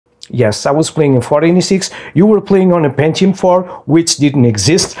Yes, I was playing a 4086, you were playing on a Pentium 4, which didn't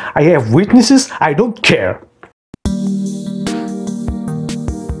exist. I have witnesses, I don't care.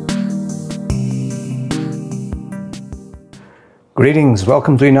 Greetings,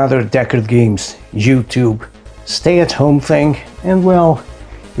 welcome to another Deckard Games YouTube stay-at-home thing. And well,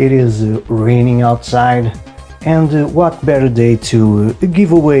 it is raining outside, and what better day to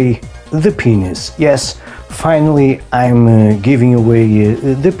give away the penis. Yes, finally I'm giving away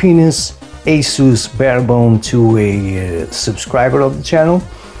the penis Asus Barebone to a subscriber of the channel.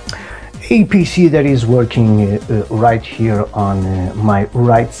 A PC that is working right here on my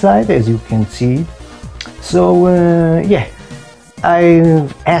right side, as you can see. So yeah, I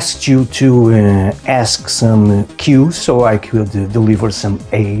asked you to ask some Q's so I could deliver some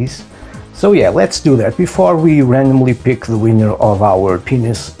A's. So yeah, let's do that. Before we randomly pick the winner of our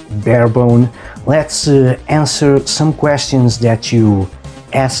penis Barebone, let's answer some questions that you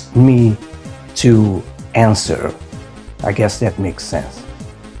asked me to answer. I guess that makes sense.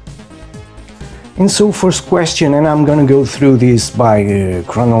 And so first question, and I'm gonna go through this by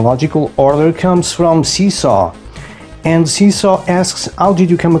chronological order, comes from Seesaw. And Seesaw asks, how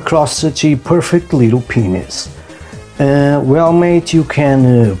did you come across such a perfect little penis? Well, mate, you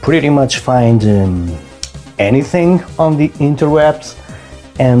can pretty much find anything on the interwebs,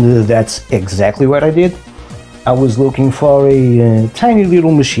 and that's exactly what I did. I was looking for a tiny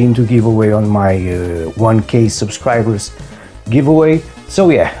little machine to give away on my 1K subscribers giveaway.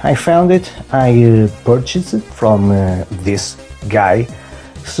 So yeah, I found it, I purchased it from this guy.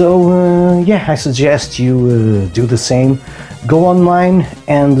 So yeah, I suggest you do the same. Go online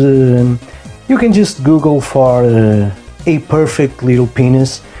and you can just Google for a perfect little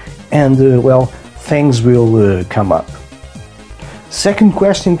penis, and well, things will come up. Second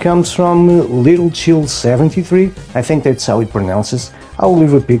question comes from Little Chill 73. I think that's how it pronounces. I'll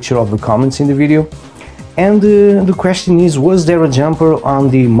leave a picture of the comments in the video. And the question is, was there a jumper on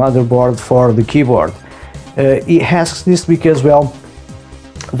the motherboard for the keyboard? He asks this because, well,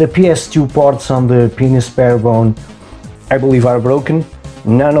 the PS2 ports on the penis Barebone, I believe, are broken.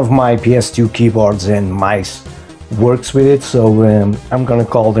 None of my PS2 keyboards and mice works with it, so I'm gonna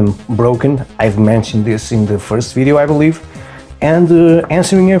call them broken. I've mentioned this in the first video, I believe. And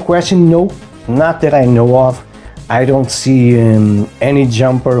answering your question, no, not that I know of. I don't see any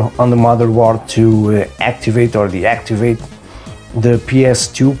jumper on the motherboard to activate or deactivate the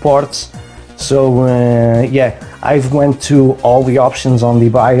PS2 ports. So yeah, I've went to all the options on the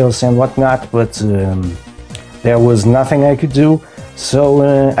BIOS and whatnot, but there was nothing I could do. So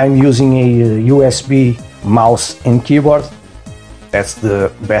I'm using a USB mouse and keyboard. That's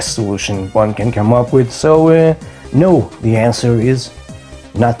the best solution one can come up with. So no, the answer is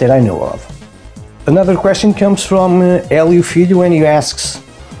not that I know of. Another question comes from Elio Filho, and he asks,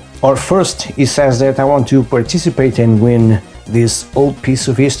 or first he says that I want to participate and win this old piece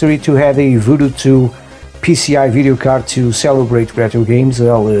of history to have a Voodoo 2 PCI video card to celebrate retro games.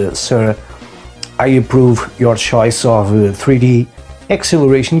 Well, sir, I approve your choice of 3D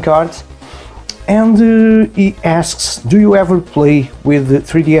acceleration cards. And he asks, do you ever play with the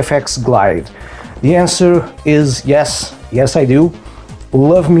 3DFX Glide? The answer is yes, yes I do.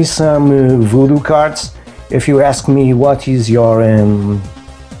 Love me some Voodoo cards. If you ask me what is your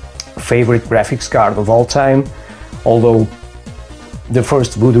favorite graphics card of all time, although the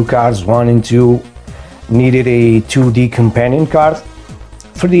first Voodoo cards 1 and 2 needed a 2D companion card,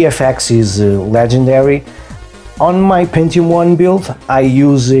 3DFX is legendary. On my Pentium 1 build I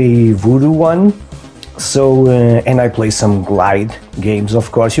use a Voodoo one, so and I play some Glide games,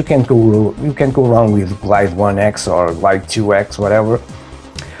 of course. You can't go wrong with Glide 1X or Glide 2X, whatever.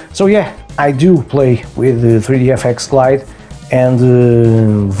 So yeah, I do play with 3DFX Glide,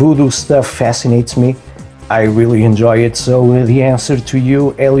 and Voodoo stuff fascinates me. I really enjoy it. So the answer to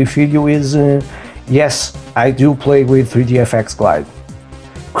you, Elio Filho, is yes, I do play with 3DFX Glide.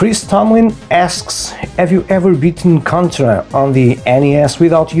 Chris Tomlin asks, have you ever beaten Contra on the NES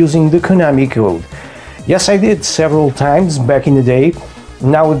without using the Konami code? Yes, I did several times back in the day.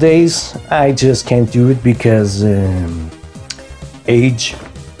 Nowadays I just can't do it because age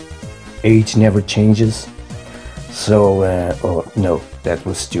never changes. So oh no, that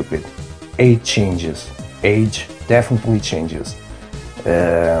was stupid. Age changes. Age definitely changes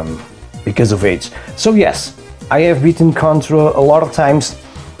because of age. So yes, I have beaten Contra a lot of times,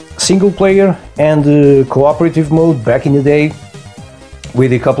 single player and cooperative mode back in the day,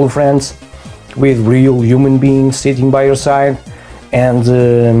 with a couple of friends, with real human beings sitting by your side. And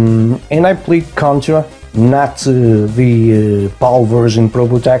I played Contra, not the PAL version Pro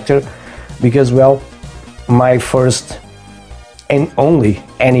Protector, because, well, my first and only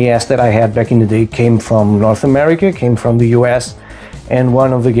NES that I had back in the day came from North America, came from the US, and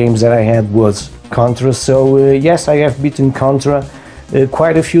one of the games that I had was Contra. So yes, I have beaten Contra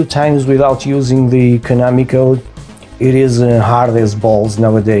quite a few times without using the Konami code. It is hard as balls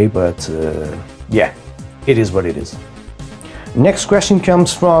nowadays, but yeah, it is what it is. Next question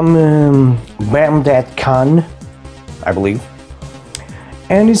comes from Bam.Khan, I believe.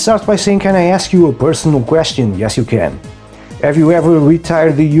 And it starts by saying, can I ask you a personal question? Yes, you can. Have you ever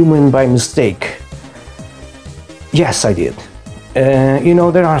retired the human by mistake? Yes, I did. You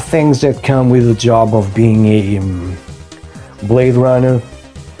know, there are things that come with the job of being a Blade Runner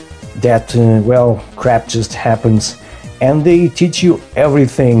that, well, crap just happens. And they teach you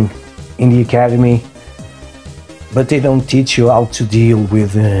everything in the academy, but they don't teach you how to deal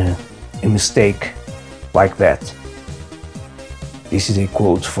with a mistake like that. This is a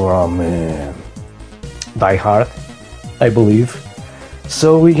quote from Die Hard, I believe.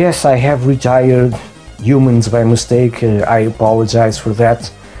 So yes, I have retired humans by mistake. I apologize for that,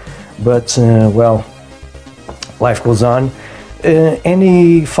 but well, life goes on. And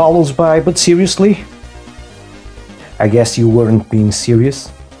he follows by, but seriously? I guess you weren't being serious.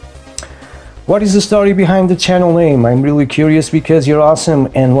 What is the story behind the channel name? I'm really curious because you're awesome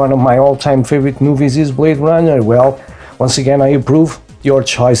and one of my all-time favorite movies is Blade Runner. Well, once again, I approve your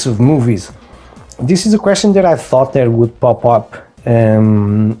choice of movies. This is a question that I thought that would pop up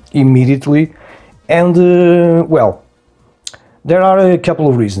immediately, and well, there are a couple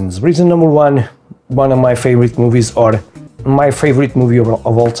of reasons. Reason number one of my favorite movies, or my favorite movie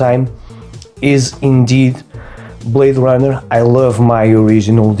of all time, is indeed Blade Runner. I love my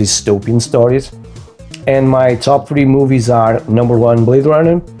original dystopian stories, and my top 3 movies are number 1 Blade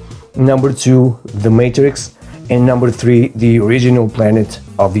Runner, number 2 The Matrix, and number 3 the original Planet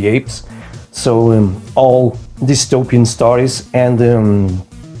of the Apes. So all dystopian stories and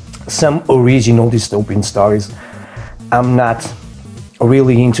some original dystopian stories. I'm not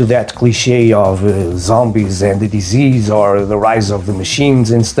really into that cliche of zombies and the disease or the rise of the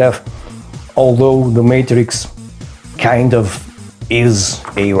machines and stuff, although The Matrix kind of is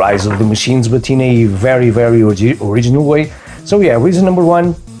a rise of the machines, but in a very, very original way. So yeah, reason number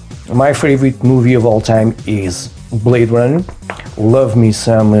 1, my favorite movie of all time is Blade Runner. Love me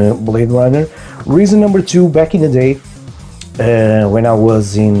some Blade Runner. Reason number 2, back in the day, when I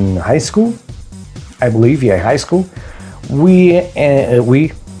was in high school, I believe, yeah, high school, me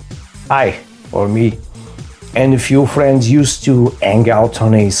and a few friends used to hang out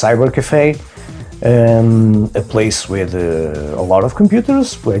on a cyber cafe, a place with a lot of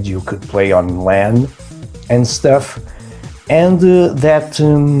computers where you could play on LAN and stuff, and that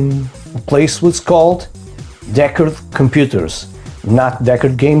place was called Deckard Computers, not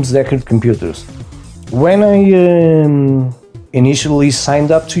Deckard Games, Deckard Computers. When I initially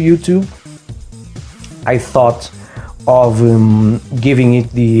signed up to YouTube, I thought of giving it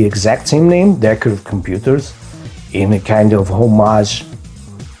the exact same name, Deckard Computers, in a kind of homage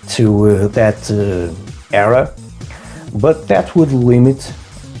to that era, but that would limit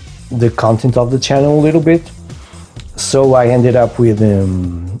the content of the channel a little bit, so I ended up with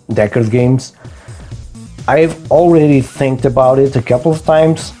Deckard Games. I've already think about it a couple of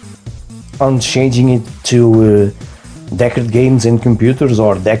times on changing it to Deckard Games and Computers,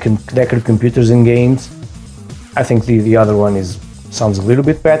 or Deckard Computers and Games. I think the other one sounds a little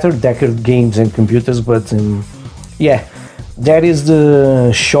bit better, Deckard Games and Computers, but yeah, that is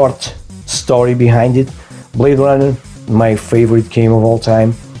the short story behind it. Blade Runner, my favorite game of all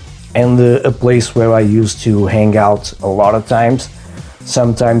time, and a place where I used to hang out a lot of times,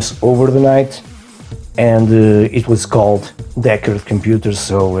 sometimes over the night, and it was called Deckard Computers.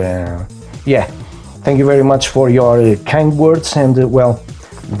 So yeah, thank you very much for your kind words, and well,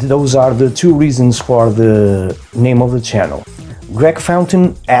 those are the 2 reasons for the name of the channel. Greg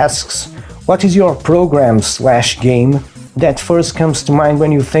Fountain asks, what is your program/game that first comes to mind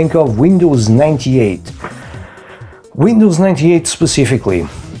when you think of Windows 98? Windows 98 specifically.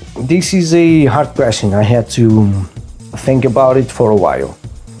 This is a hard question. I had to think about it for a while.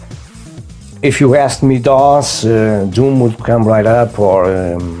 If you asked me DOS, Doom would come right up, or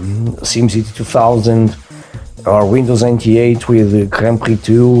SimCity 2000, or Windows 98 with Grand Prix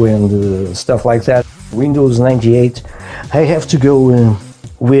 2 and stuff like that. Windows 98, I have to go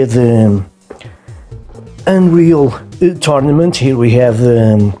with Unreal Tournament. Here we have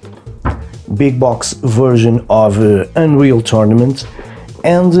the big box version of Unreal Tournament,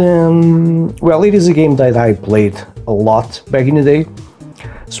 and well, it is a game that I played a lot back in the day,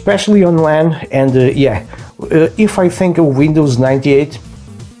 especially on LAN, and yeah, if I think of Windows 98,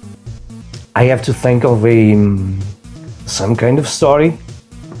 I have to think of a some kind of story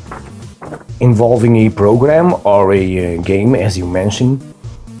involving a program or a game, as you mentioned.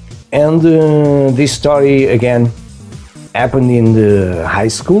 And this story again happened in the high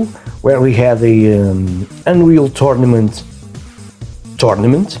school, where we had a Unreal tournament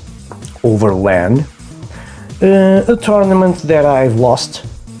over LAN. A tournament that I've lost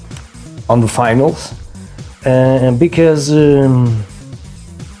on the finals because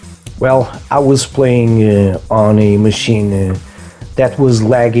well, I was playing on a machine that was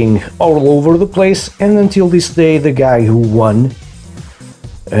lagging all over the place, and until this day the guy who won,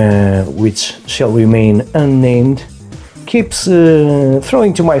 which shall remain unnamed, keeps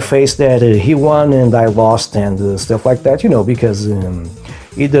throwing to my face that he won and I lost and stuff like that, you know, because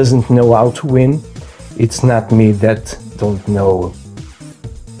he doesn't know how to win. It's not me that don't know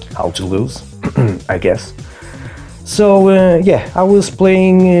how to lose, I guess. So yeah, I was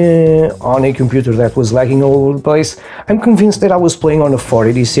playing on a computer that was lagging all over the place. I'm convinced that I was playing on a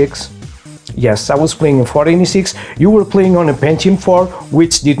 486. Yes, I was playing a 486. You were playing on a Pentium 4,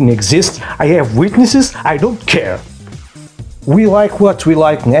 which didn't exist. I have witnesses. I don't care. We like what we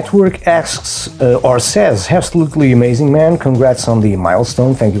like. Network asks or says, absolutely amazing, man. Congrats on the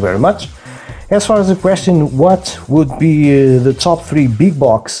milestone. Thank you very much. As far as the question, what would be the top 3 big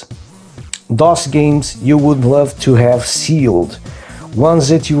box DOS games you would love to have sealed, ones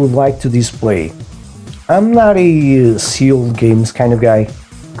that you would like to display? I'm not a sealed games kind of guy,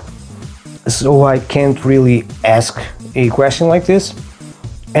 so I can't really ask a question like this.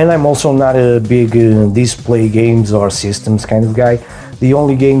 And I'm also not a big display games or systems kind of guy. The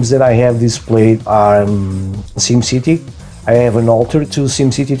only games that I have displayed are SimCity. I have an altar to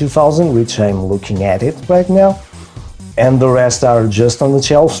SimCity 2000, which I'm looking at it right now, and the rest are just on the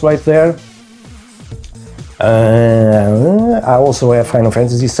shelves right there. I also have Final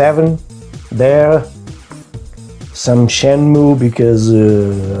Fantasy VII there, some Shenmue because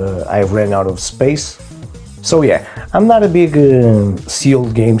I ran out of space. So yeah, I'm not a big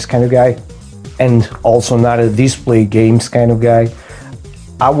sealed games kind of guy, and also not a display games kind of guy.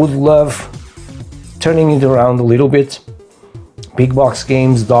 I would love turning it around a little bit. Big box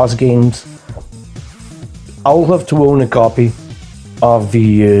games, DOS games. I would love to own a copy of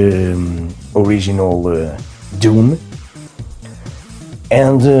the original Doom,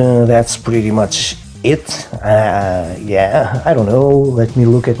 and that's pretty much it. Yeah, I don't know, let me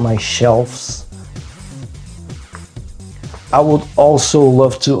look at my shelves. I would also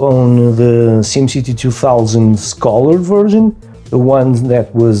love to own the SimCity 2000 Scholar version, the one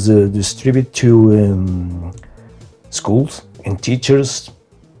that was distributed to schools and teachers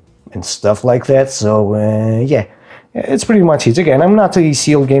and stuff like that. So yeah, it's pretty much it. Again, I'm not a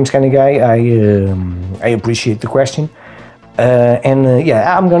sealed games kind of guy. I appreciate the question, and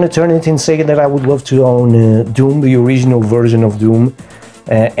yeah, I'm gonna turn it and say that I would love to own Doom, the original version of Doom,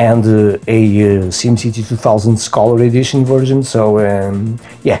 and a SimCity 2000 Scholar Edition version. So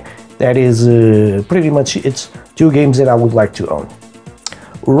yeah, that is pretty much it. 2 games that I would like to own.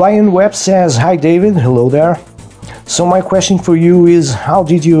 Ryan Webb says, "Hi David, hello there. So my question for you is, how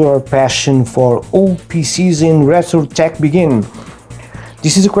did your passion for old PCs and retro tech begin?"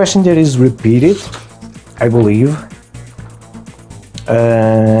 This is a question that is repeated, I believe.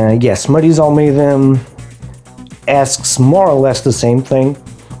 Yes, Maris Almeida asks more or less the same thing.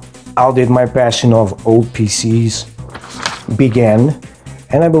 How did my passion of old PCs begin?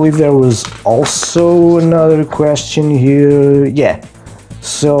 And I believe there was also another question here. Yeah,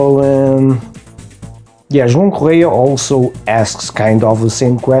 so yeah, João Correia also asks kind of the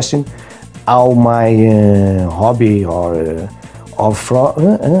same question. How my hobby or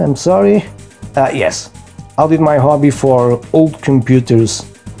I'm sorry. Yes, how did my hobby for old computers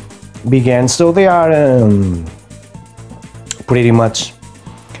began? So they are pretty much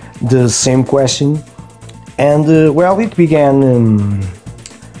the same question, and well, it began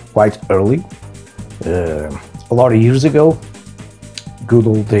quite early, a lot of years ago, good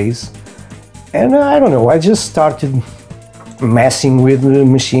old days. And I don't know, I just started messing with the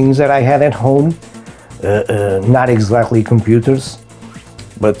machines that I had at home, not exactly computers,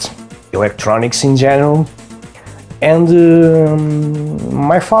 but electronics in general. And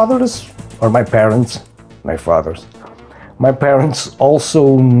my parents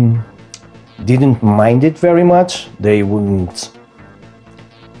also didn't mind it very much. They wouldn't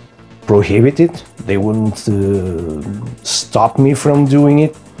prohibit it, they wouldn't stop me from doing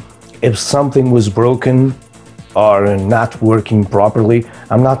it. If something was broken or not working properly,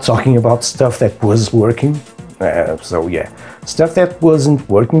 I'm not talking about stuff that was working, so yeah, stuff that wasn't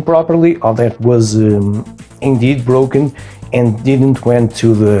working properly or that was indeed broken and didn't went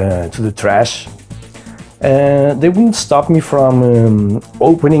to the trash, They wouldn't stop me from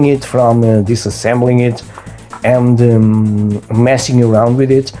opening it, from disassembling it, and messing around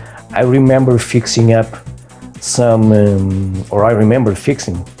with it. I remember fixing up I remember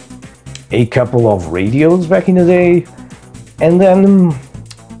fixing a couple of radios back in the day, and then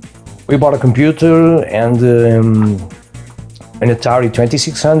we bought a computer and an Atari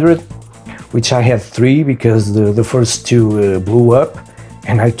 2600, which I had 3 because the first 2 blew up,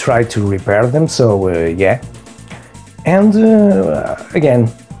 and I tried to repair them, so yeah. And again,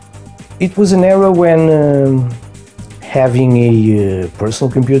 it was an era when having a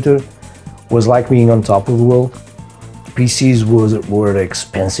personal computer was like being on top of the world. PCs were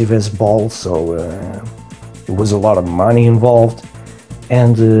expensive as balls, so there was a lot of money involved,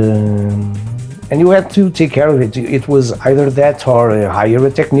 and you had to take care of it. It was either that or hire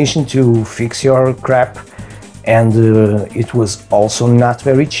a technician to fix your crap, and it was also not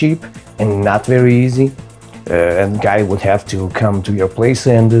very cheap and not very easy. And the guy would have to come to your place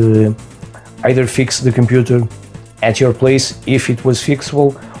and either fix the computer at your place if it was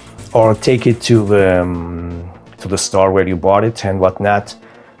fixable, or take it to the store where you bought it and whatnot.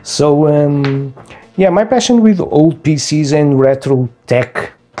 So yeah, my passion with old PCs and retro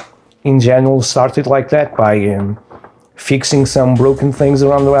tech in general started like that, by fixing some broken things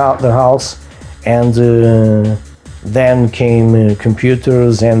around the house, and then came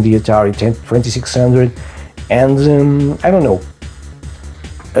computers and the Atari 2600, and I don't know.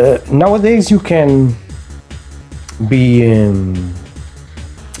 Nowadays you can be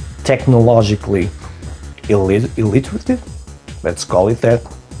technologically illiterate, let's call it that.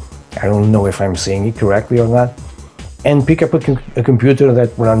 I don't know if I'm saying it correctly or not, and pick up a computer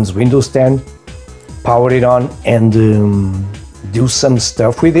that runs Windows 10, power it on, and do some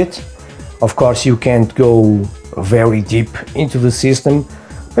stuff with it. Of course, you can't go very deep into the system,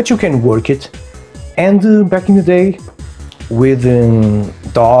 but you can work it. And back in the day, with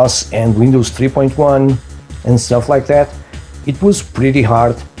DOS and Windows 3.1 and stuff like that, it was pretty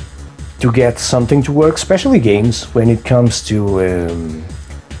hard to get something to work, especially games. When it comes to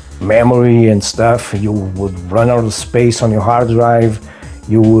memory and stuff, you would run out of space on your hard drive,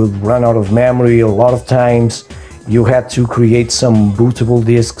 you would run out of memory a lot of times. You had to create some bootable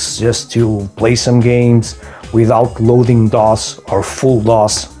disks just to play some games without loading DOS or full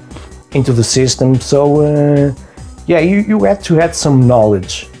DOS into the system. So yeah, you had to have some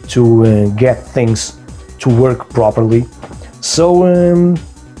knowledge to get things to work properly. So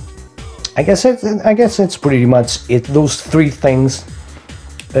I guess that's pretty much it. Those 3 things: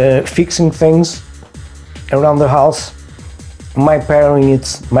 fixing things around the house, my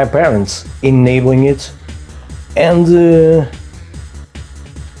parents enabling it, and the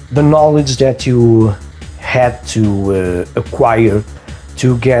knowledge that you had to acquire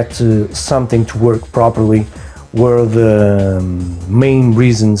to get something to work properly were the main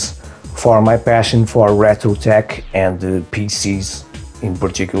reasons for my passion for retro tech and PCs in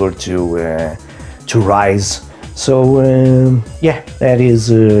particular to rise. So yeah, that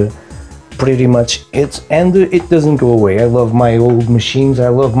is pretty much it, and it doesn't go away. I love my old machines, I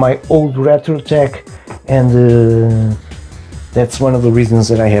love my old retro tech, and that's one of the reasons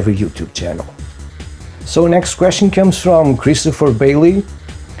that I have a YouTube channel. So next question comes from Christopher Bailey,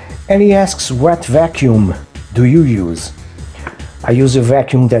 and he asks, what vacuum do you use? I use a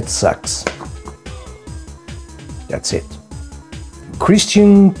vacuum that sucks. That's it.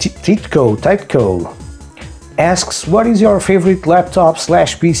 Christian Titko asks, what is your favorite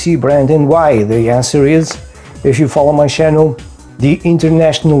laptop/PC brand and why? The answer is, if you follow my channel, the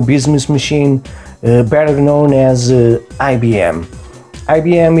international business machine, better known as IBM.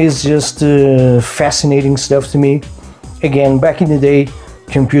 IBM is just fascinating stuff to me. Again, back in the day,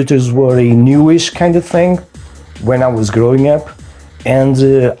 computers were a newish kind of thing when I was growing up, and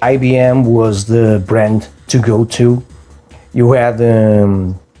IBM was the brand to go to. You had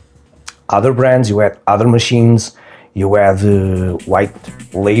other brands, you had other machines, you had white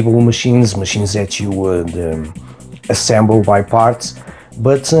label machines that you would assemble by parts,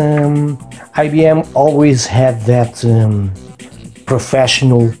 but IBM always had that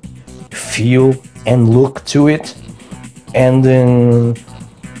professional feel and look to it, and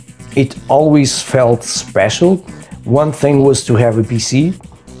it always felt special. One thing was to have a PC.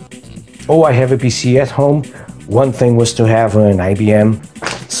 Oh, I have a PC at home. One thing was to have an IBM.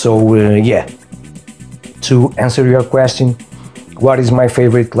 So yeah, to answer your question, what is my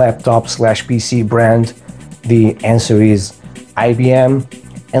favorite laptop/PC brand? The answer is IBM,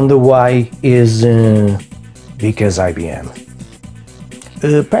 and the why is because IBM.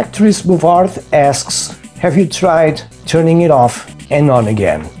 Patrice Bouvard asks, have you tried turning it off and on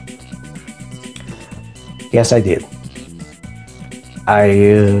again? Yes, I did.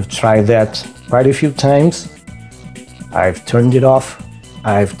 I tried that quite a few times. I've turned it off,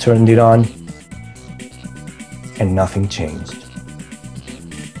 I've turned it on, and nothing changed.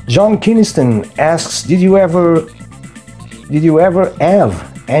 John Kiniston asks, did you ever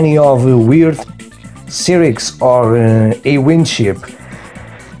have any of the weird Cyrix or a Winship?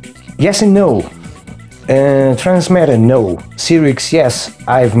 Yes and no. Transmeta, no. Cyrix, yes.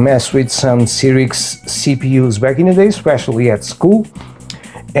 I've messed with some Cyrix CPUs back in the day, especially at school.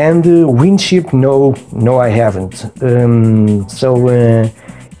 And Winship, no, I haven't.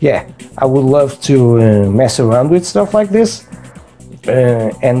 Yeah, I would love to mess around with stuff like this.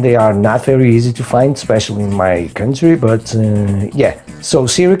 And they are not very easy to find, especially in my country, but yeah. So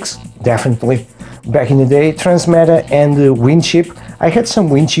Cyrix, definitely. Back in the day, Transmeta and Winship. I had some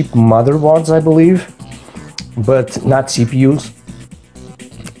Winship motherboards, I believe, but not CPUs.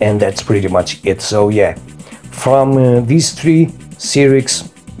 And that's pretty much it. So yeah, from these three, Cyrix,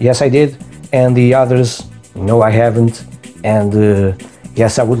 yes I did, and the others, no I haven't, and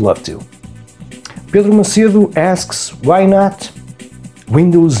yes I would love to. Pedro Macedo asks, why not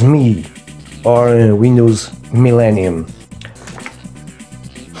Windows Me or Windows Millennium?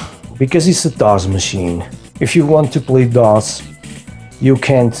 Because it's a DOS machine. If you want to play DOS, you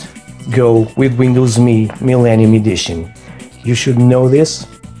can't go with Windows Me Millennium Edition. You should know this.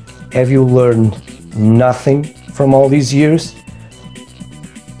 Have you learned nothing from all these years?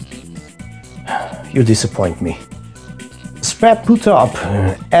 You disappoint me. Spat Put Up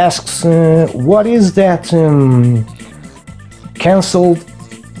asks, what is that cancelled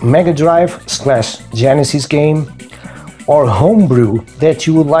Mega Drive / Genesis game or homebrew that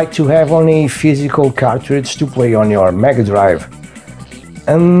you would like to have on a physical cartridge to play on your Mega Drive?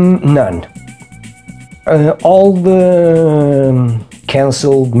 None. All the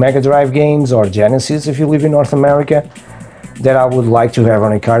cancelled Mega Drive games or Genesis, if you live in North America, that I would like to have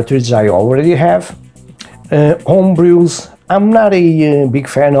on a cartridge, I already have. Homebrews, I'm not a big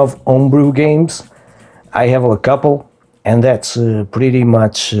fan of homebrew games. I have a couple, and that's pretty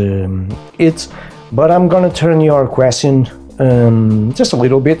much it. But I'm gonna turn your question just a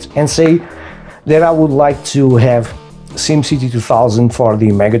little bit and say that I would like to have SimCity 2000 for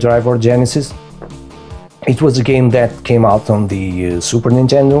the Mega Drive or Genesis. It was a game that came out on the Super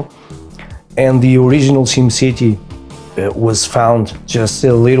Nintendo, and the original SimCity was found just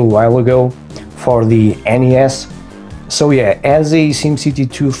a little while ago for the NES. So yeah, as a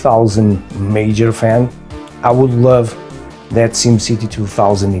SimCity 2000 major fan, I would love that SimCity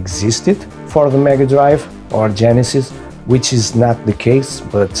 2000 existed for the Mega Drive or Genesis, which is not the case,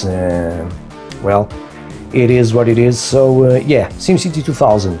 but well, it is what it is. So yeah, SimCity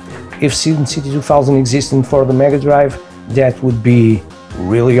 2000. If SimCity 2000 existed for the Mega Drive, that would be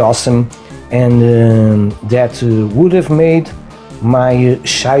really awesome, and that would have made my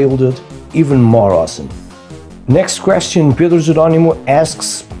childhood even more awesome. Next question, Pedro Geronimo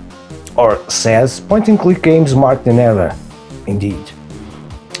asks, or says, point-and-click games marked an era. Indeed.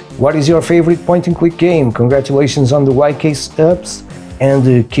 What is your favorite point-and-click game? Congratulations on the YK ups,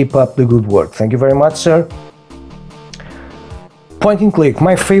 and keep up the good work. Thank you very much, sir. Point-and-click.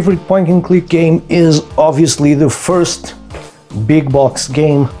 My favorite point-and-click game is obviously the first big box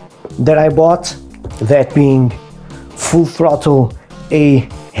game that I bought, that being Full Throttle, a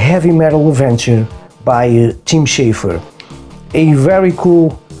heavy metal adventure by Tim Schafer. A very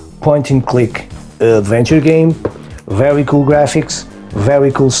cool point-and-click adventure game, very cool graphics,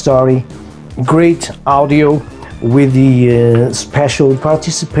 very cool story, great audio with the special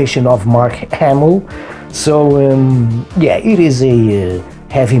participation of Mark Hamill. So yeah, it is a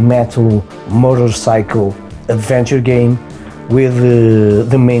heavy metal motorcycle adventure game with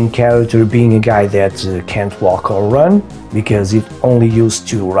the main character being a guy that can't walk or run because it only used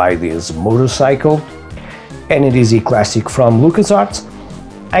to ride his motorcycle, and it is a classic from LucasArts.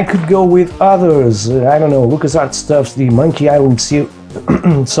 I could go with others, I don't know, LucasArts stuffs, the Monkey Island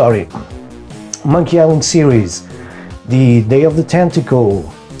Monkey Island series, the Day of the Tentacle,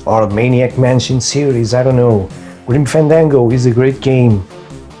 or Maniac Mansion series, I don't know. Grim Fandango is a great game.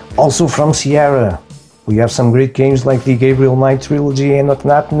 Also from Sierra, we have some great games like the Gabriel Knight trilogy and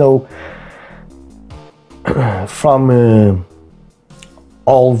whatnot. No, from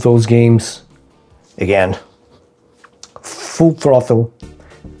all those games, again, Full Throttle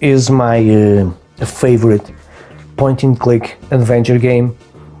is my favorite point-and-click adventure game.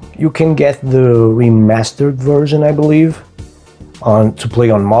 You can get the remastered version, I believe, to play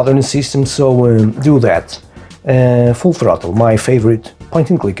on modern systems, so do that. Full Throttle, my favorite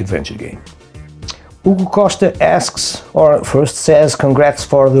point-and-click adventure game. Hugo Costa asks, or first says, congrats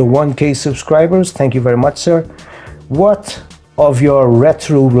for the 1K subscribers. Thank you very much, sir. What of your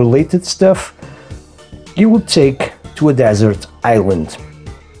retro related stuff you would take to a desert island?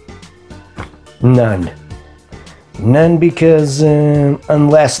 None. None, because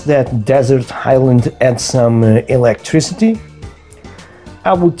unless that desert island had some electricity,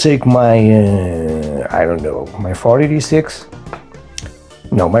 I would take my, I don't know, my 486.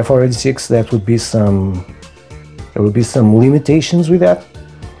 No, my 486, there would be some limitations with that.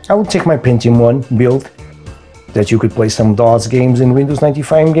 I would take my Pentium 1 build, that you could play some DOS games and Windows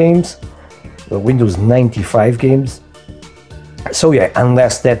 95 games. So yeah,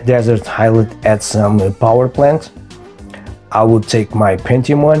 unless that desert island had some power plant, I would take my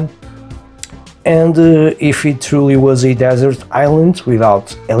Pentium 1. And if it truly was a desert island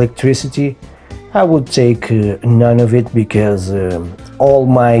without electricity, I would take none of it, because all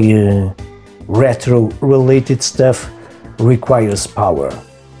my retro related stuff requires power.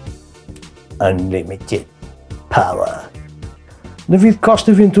 Unlimited power. David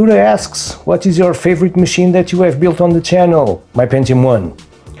Costa Ventura asks, what is your favorite machine that you have built on the channel? My Pentium 1.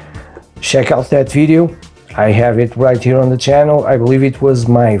 Check out that video. I have it right here on the channel. I believe it was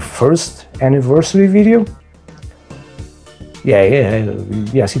my first anniversary video.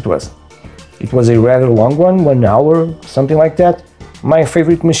 Yes, it was. It was a rather long one, 1 hour, something like that. My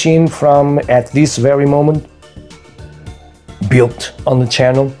favorite machine from at this very moment built on the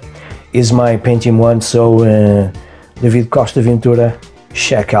channel is my Pentium 1, so David Costa Ventura,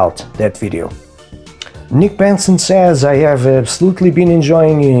 check out that video. Nick Benson says, I have absolutely been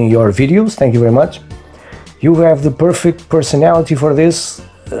enjoying your videos, thank you very much. You have the perfect personality for this,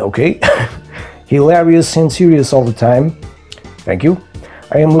 okay. Hilarious and serious all the time, thank you.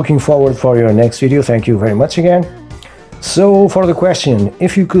 I am looking forward for your next video, thank you very much again. So for the question,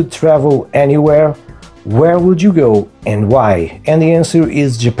 if you could travel anywhere, where would you go and why? And the answer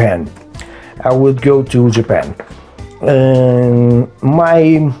is Japan. I would go to Japan.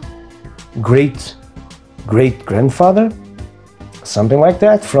 My great-grandfather, something like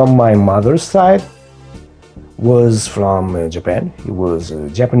that, from my mother's side, was from Japan. He was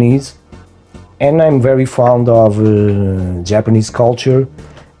Japanese, and I'm very fond of Japanese culture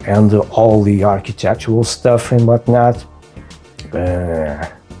and all the architectural stuff and whatnot.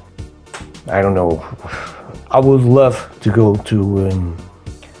 I don't know, I would love to go to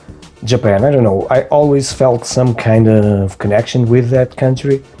Japan. I don't know, I always felt some kind of connection with that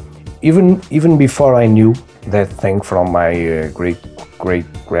country, even before I knew that thing from my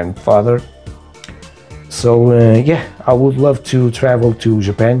great-grandfather. So yeah, I would love to travel to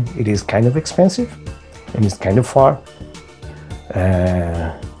Japan. It is kind of expensive and it's kind of far.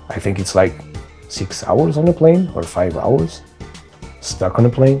 I think it's like 6 hours on a plane or 5 hours stuck on a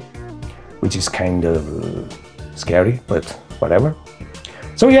plane, which is kind of scary, but whatever.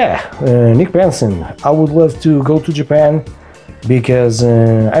 So yeah, Nick Benson, I would love to go to Japan because,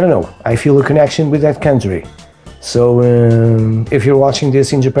 I don't know, I feel a connection with that country. So if you're watching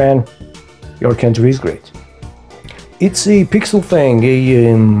this in Japan, your country is great. It's a Pixel Thing,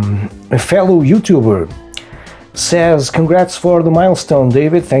 a fellow YouTuber, says, congrats for the milestone,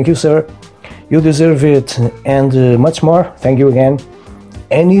 David. Thank you, sir. You deserve it, and much more. Thank you again.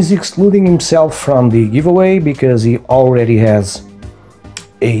 And he's excluding himself from the giveaway because he already has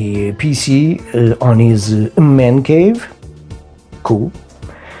a PC on his man cave. Cool.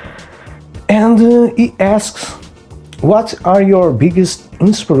 And he asks, what are your biggest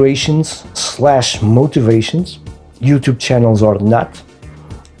inspirations / motivations, YouTube channels or not,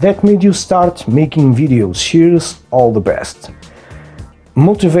 that made you start making videos? Cheers, all the best.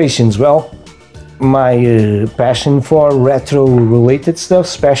 Motivations, well, my passion for retro related stuff,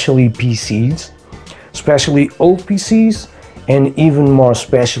 especially PCs, especially old PCs, and even more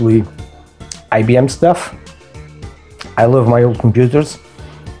especially IBM stuff. I love my old computers.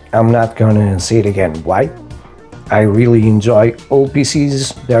 I'm not gonna say it again why. I really enjoy old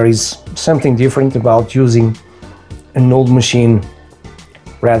PCs. There is something different about using an old machine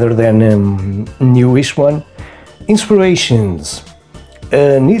rather than a newish one. Inspirations.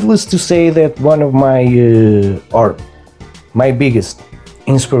 Needless to say that one of my my biggest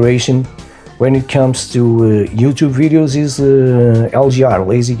inspiration when it comes to YouTube videos is LGR,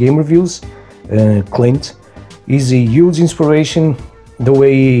 Lazy Game Reviews. Clint is a huge inspiration. The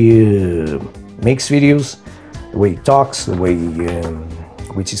way he makes videos, the way he talks, the way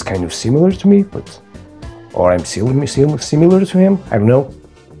which is kind of similar to me, but or I'm similar to him. I don't know.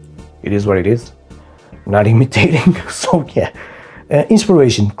 It is what it is. Not imitating. So yeah.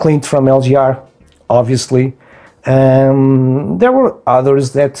 Inspiration, Clint from LGR, obviously. There were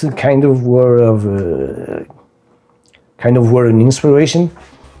others that kind of were an inspiration.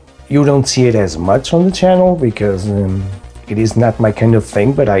 You don't see it as much on the channel because it is not my kind of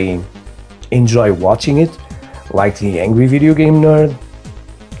thing, but I enjoy watching it, like the Angry Video Game Nerd.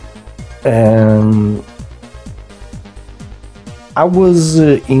 I was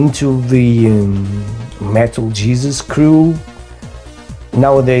into the Metal Jesus crew.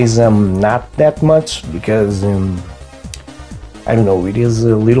 Nowadays I'm not that much because I don't know, it is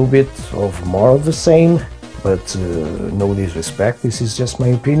a little bit of more of the same, but no disrespect, this is just my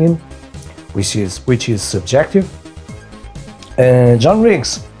opinion, which is subjective. John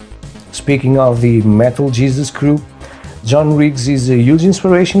Riggs, speaking of the Metal Jesus crew, John Riggs is a huge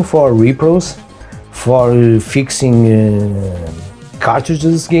inspiration for repros, for fixing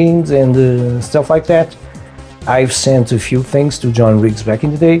cartridges games and stuff like that. I've sent a few things to John Riggs back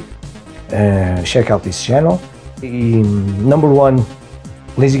in the day. Check out this channel. Number one,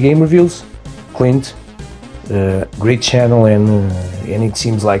 Lazy Game Reviews, Clint, great channel, and it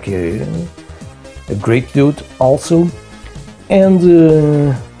seems like a great dude also. And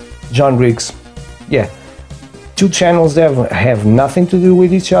John Riggs, yeah, two channels that have nothing to do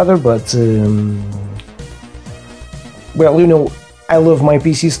with each other, but well, you know, I love my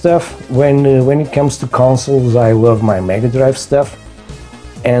PC stuff. When it comes to consoles, I love my Mega Drive stuff,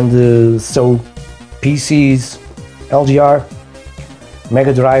 and so PCs, LGR,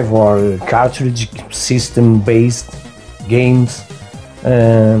 Mega Drive or cartridge system based games,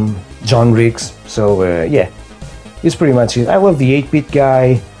 John Riggs. So yeah, it's pretty much it. I love the 8-bit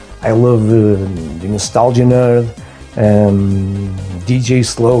guy, I love the Nostalgia Nerd, DJ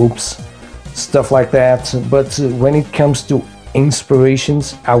Slopes, stuff like that. But when it comes to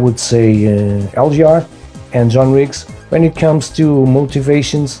inspirations, I would say LGR and John Riggs. When it comes to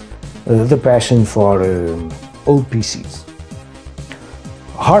motivations, the passion for old PCs.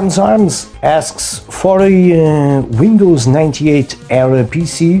 Harden's Arms asks, for a Windows 98 era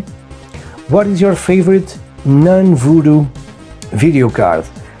PC, what is your favorite non-Voodoo video card?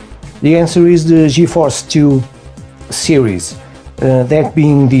 The answer is the GeForce 2 series, that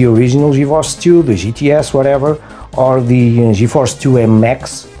being the original GeForce 2, the GTS, whatever, or the GeForce 2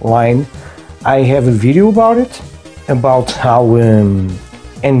 MX line. I have a video about it, about how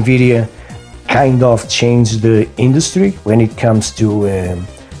NVIDIA kind of changed the industry when it comes to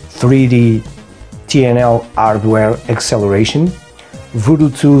 3D TNL hardware acceleration.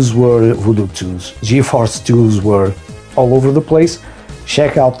 GeForce 2s were all over the place.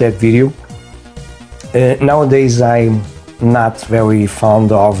 Check out that video. Nowadays I'm not very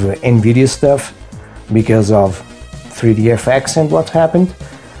fond of NVIDIA stuff because of 3DFX and what happened,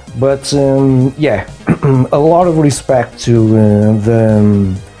 but yeah, a lot of respect to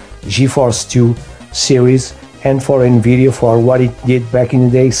the GeForce 2 series and for NVIDIA for what it did back in the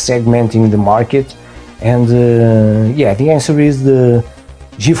day, segmenting the market. And yeah, the answer is the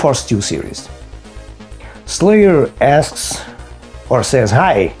GeForce 2 series. Slayer asks or says,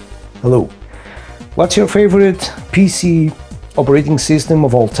 hi, hello, what's your favorite PC operating system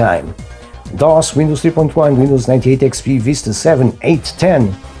of all time? DOS, Windows 3.1, Windows 98 XP, Vista 7, 8,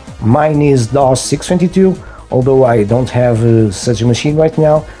 10. Mine is DOS 622, although I don't have such a machine right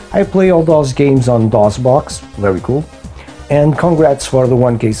now. I play all DOS games on DOSBox, very cool. And congrats for the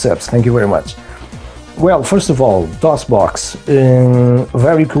 1K subs, thank you very much. Well, first of all, DOSBox,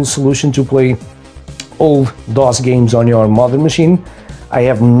 very cool solution to play old DOS games on your modern machine. I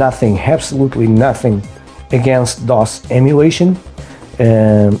have nothing, absolutely nothing against DOS emulation.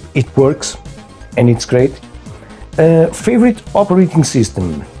 It works and it's great. Favorite operating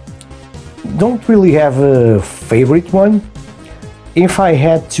system? Don't really have a favorite one. If I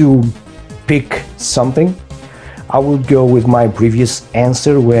had to pick something, I would go with my previous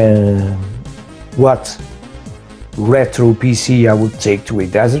answer, where what retro PC I would take to a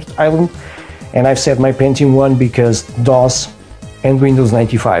desert island, and I've said my Pentium 1 because DOS and Windows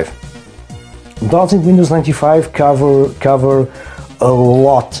 95. DOS and Windows 95 cover a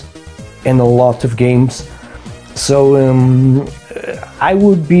lot of games, so I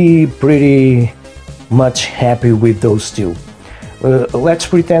would be pretty much happy with those two. Let's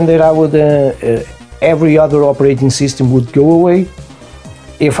pretend that I would every other operating system would go away.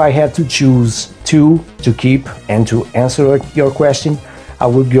 If I had to choose two to keep and to answer your question, I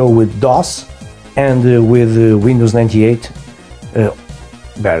would go with DOS and with Windows 98,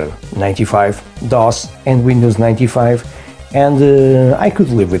 better, 95, DOS and Windows 95, and I could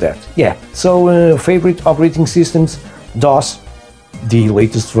live with that, yeah. So favorite operating systems, DOS, the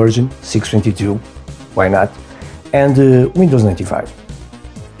latest version, 622, why not, and Windows 95.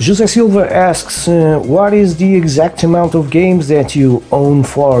 Jose Silva asks, what is the exact amount of games that you own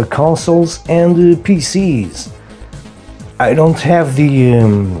for consoles and PCs? I don't have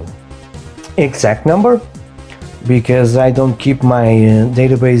the exact number because I don't keep my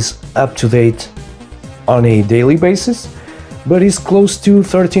database up to date on a daily basis, but it's close to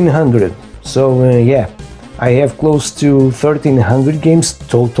 1300. So yeah, I have close to 1300 games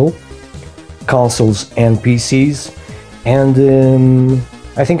total, consoles and PCs, and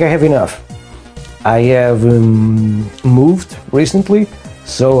I think I have enough. I have moved recently,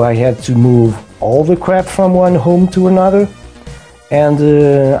 so I had to move all the crap from one home to another, and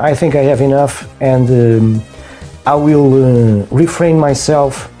I think I have enough, and I will refrain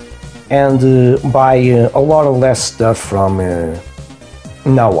myself and buy a lot of less stuff from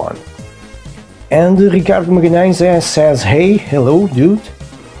now on. And Ricardo Magalhães says, hey, hello dude,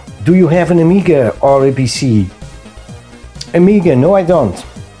 do you have an Amiga or a PC? Amiga, no I don't.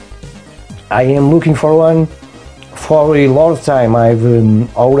 I am looking for one for a lot of time. I've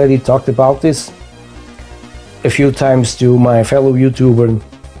already talked about this a few times to my fellow YouTuber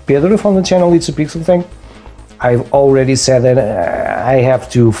Pedro from the channel It's a Pixel Thing. I've already said that I have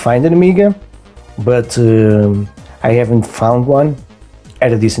to find an Amiga, but I haven't found one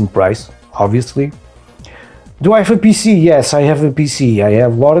at a decent price, obviously. Do I have a PC? Yes, I have a PC. I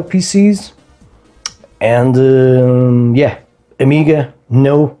have a lot of PCs, and yeah, Amiga,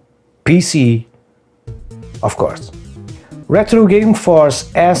 no. PC, of course. Retro Game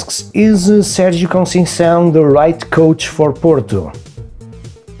Force asks, is Sérgio Conceição the right coach for Porto?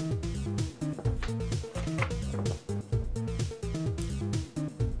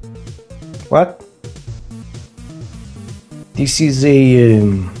 What? This is a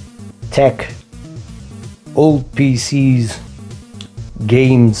tech, old PCs,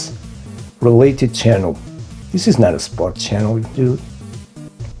 games related channel. This is not a sports channel, dude.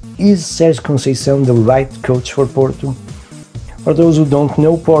 Is Sérgio Conceição the right coach for Porto? For those who don't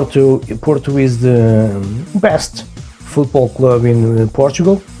know, Porto is the best football club in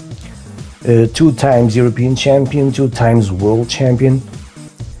Portugal. 2 times European champion, 2 times world champion.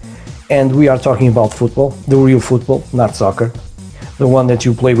 And we are talking about football, the real football, not soccer. The one that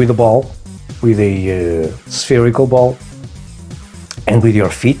you play with a ball, with a spherical ball, and with your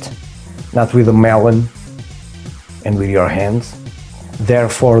feet, not with a melon and with your hands.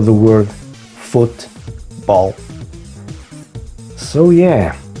 Therefore the word football. So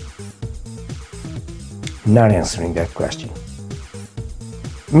yeah, not answering that question.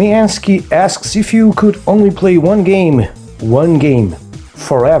 Miansky asks, if you could only play one game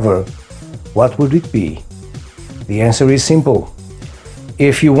forever, what would it be? The answer is simple.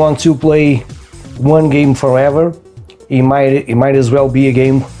 If you want to play one game forever, it might as well be a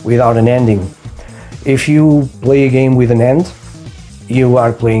game without an ending. If you play a game with an end, you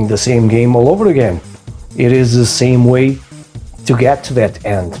are playing the same game all over again. It is the same way to get to that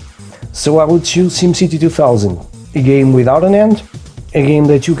end. So I would choose SimCity 2000, a game without an end, a game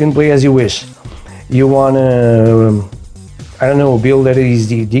that you can play as you wish. You wanna, I don't know, build that is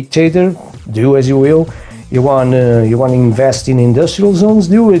the dictator, do as you will. You wanna invest in industrial zones,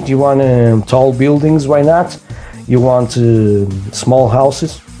 do it. You want tall buildings, why not? You want small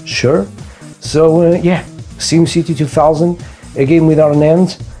houses, sure. So yeah, SimCity 2000, a game without an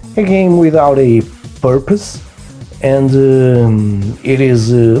end, a game without a purpose, and it is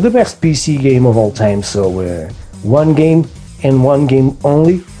the best PC game of all time. So one game and one game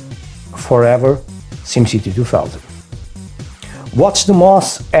only, forever, SimCity 2000. Watch the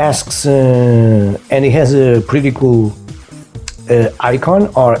Moss asks, and he has a pretty cool icon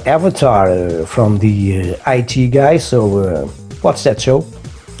or avatar from the IT guy, so watch that show.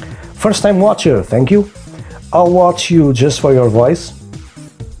 First time watcher, thank you. I'll watch you just for your voice.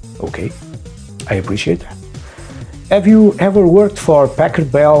 Okay, I appreciate that. Have you ever worked for Packard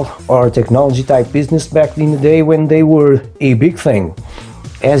Bell or technology type business back in the day when they were a big thing?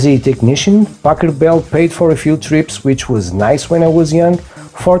 As a technician, Packard Bell paid for a few trips, which was nice when I was young,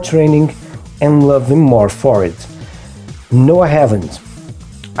 for training, and loved them more for it. No, I haven't.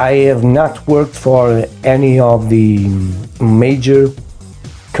 I have not worked for any of the major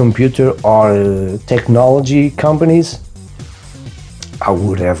computer or technology companies. I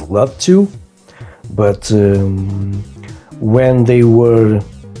would have loved to, but when they were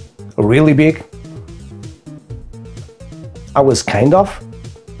really big, I was kind of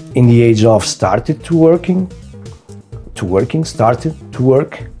in the age of started to work.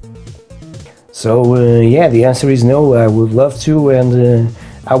 So yeah, the answer is no. I would love to, and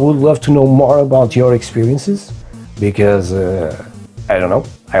I would love to know more about your experiences, because I don't know,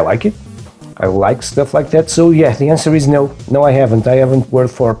 I like it. I like stuff like that. So yeah, the answer is no. No, I haven't. I haven't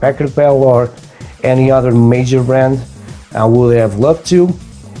worked for Packard Bell or any other major brand. I would have loved to.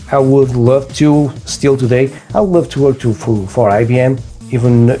 I would love to still today. I would love to work for IBM,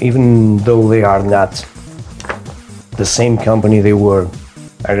 even though they are not the same company they were,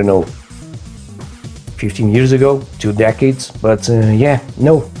 I don't know, 15 years ago, 2 decades. But yeah,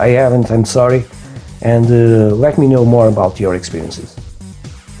 no, I haven't. I'm sorry. And let me know more about your experiences.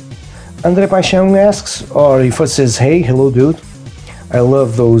 André Paixão asks, or if it says, hey, hello dude, I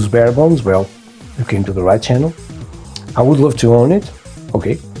love those Barebones. Well, you came to the right channel. I would love to own it.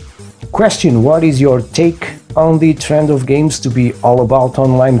 Okay. Question, what is your take on the trend of games to be all about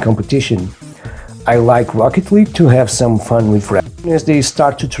online competition? I like Rocket League to have some fun with friends. As they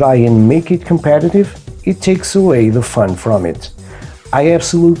start to try and make it competitive, it takes away the fun from it. I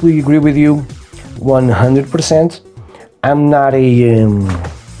absolutely agree with you 100%. I'm not a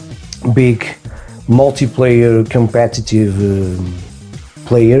big multiplayer competitive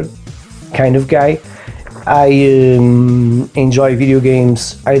player kind of guy. I enjoy video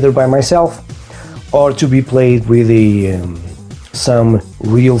games either by myself or to be played with some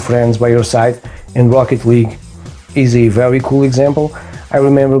real friends by your side, and Rocket League is a very cool example. I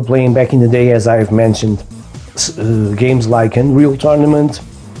remember playing back in the day, as I've mentioned, games like Unreal Tournament,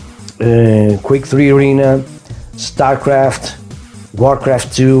 Quake 3 Arena, StarCraft,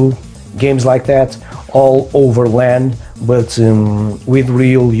 Warcraft 2, games like that, all over LAN, but with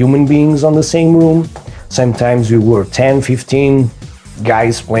real human beings on the same room. Sometimes we were 10, 15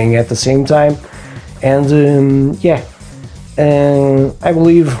 guys playing at the same time, and yeah, I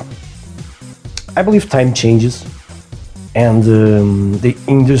believe time changes, and the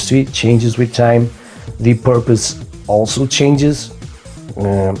industry changes with time. The purpose also changes.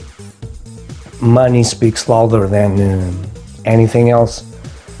 Money speaks louder than anything else.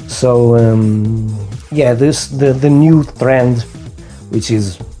 So yeah, the new trend, which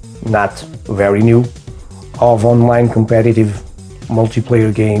is not very new, of online competitive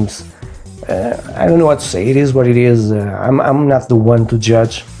multiplayer games. I don't know what to say. It is what it is. I'm not the one to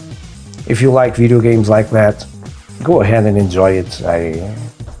judge. If you like video games like that, go ahead and enjoy it.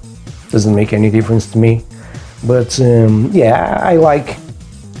 Doesn't make any difference to me. But yeah, I like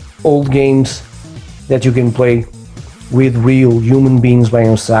old games that you can play with real human beings by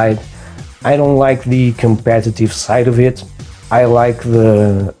your side. I don't like the competitive side of it. I like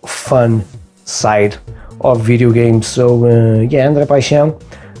the fun side of video games. So yeah, André Paixão,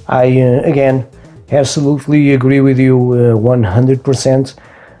 I again absolutely agree with you 100%.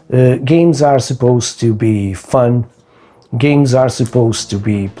 Games are supposed to be fun. Games are supposed to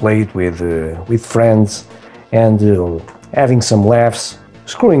be played with friends and having some laughs,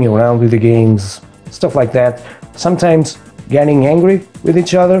 screwing around with the games, stuff like that. Sometimes getting angry with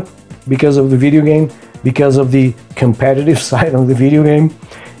each other because of the video game, because of the competitive side of the video game,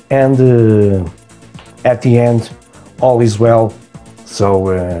 and at the end, all is well. So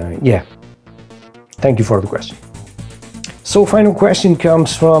yeah, thank you for the question. So final question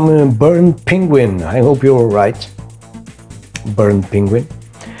comes from Burn Penguin. I hope you're right, Burn Penguin.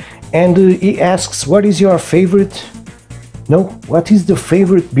 And he asks, what is the favorite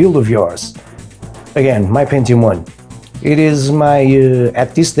build of yours? Again, my Pentium 1. It is my,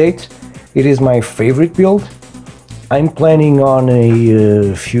 at this date, it is my favorite build. I'm planning on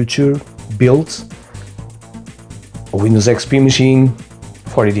a future build, a Windows XP machine,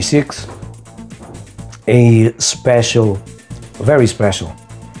 486, a special, very special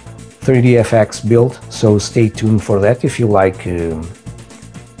 3DFX build, so stay tuned for that if you like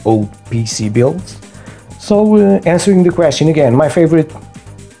old PC builds. So answering the question again, my favorite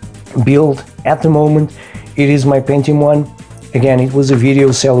build at the moment, it is my Pentium 1. Again, it was a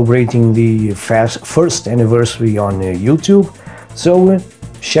video celebrating the first anniversary on YouTube, so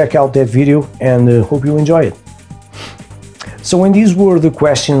check out that video and hope you enjoy it. So when these were the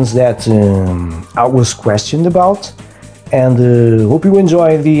questions that I was questioned about, and hope you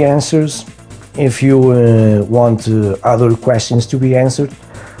enjoy the answers. If you want other questions to be answered,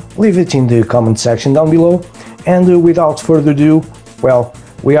 leave it in the comment section down below. And without further ado, well,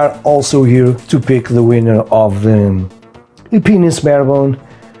 we are also here to pick the winner of the Penis Barebone,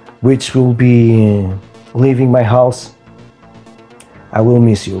 which will be leaving my house. I will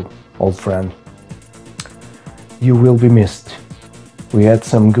miss you, old friend. You will be missed. We had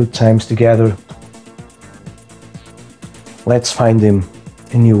some good times together. Let's find him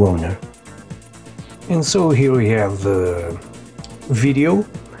a new owner. And so here we have the video,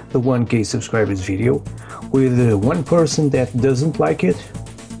 the 1K subscribers video, with one person that doesn't like it.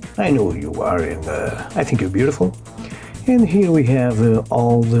 I know who you are, and I think you're beautiful. And here we have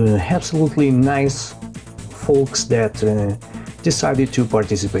all the absolutely nice folks that decided to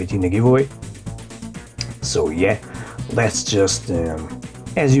participate in the giveaway. So yeah, let's just,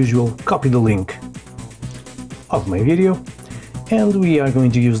 as usual, copy the link of my video, and we are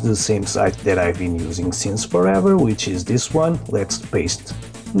going to use the same site that I've been using since forever, which is this one. Let's paste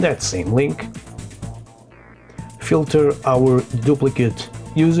that same link, filter our duplicate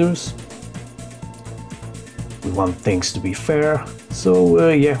users. We want things to be fair, so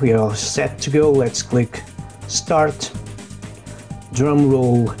yeah, we are set to go. Let's click start, drum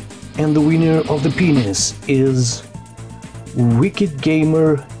roll, and the winner of the penis is Wicked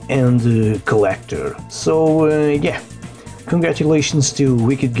Gamer and Collector. So yeah, congratulations to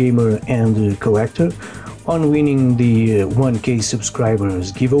Wicked Gamer and Collector on winning the 1K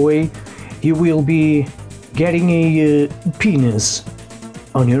subscribers giveaway. You will be getting a penis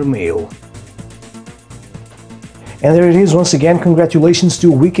on your mail. And there it is once again, congratulations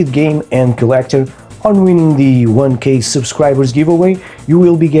to Wicked Game and Collector on winning the 1K subscribers giveaway. You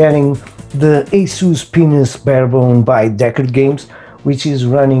will be getting the Asus Penis Barebone by Deckard Games, which is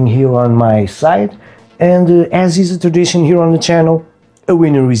running here on my site. And as is a tradition here on the channel, a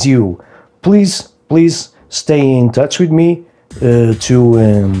winner is you. Please stay in touch with me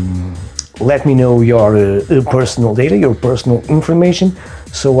to let me know your personal data, your personal information,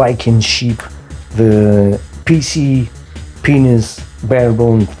 so I can ship the PC Penis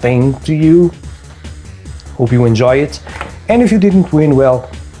Barebone thing to you. Hope you enjoy it. And if you didn't win, well,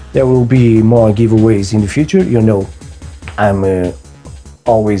 there will be more giveaways in the future. You know, I'm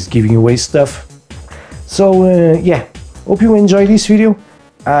always giving away stuff. So yeah, hope you enjoy this video.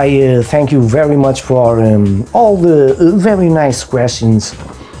 I thank you very much for all the very nice questions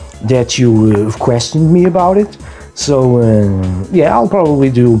that you questioned me about it. So yeah, I'll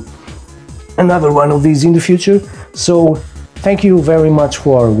probably do another one of these in the future. So thank you very much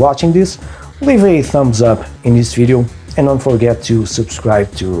for watching this. Leave a thumbs up in this video and don't forget to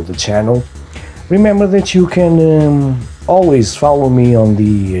subscribe to the channel. Remember that you can always follow me on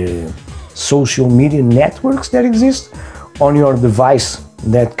the social media networks that exist on your device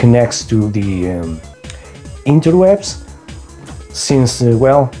that connects to the interwebs, since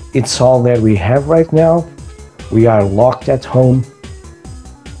well, it's all that we have right now. We are locked at home,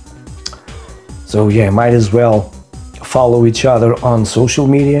 so yeah, might as well follow each other on social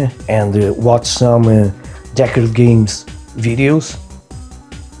media and watch some Deckard Games videos,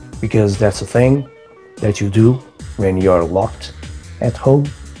 because that's a thing that you do when you're locked at home.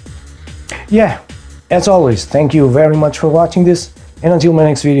 Yeah, as always, thank you very much for watching this, and until my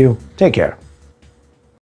next video, take care.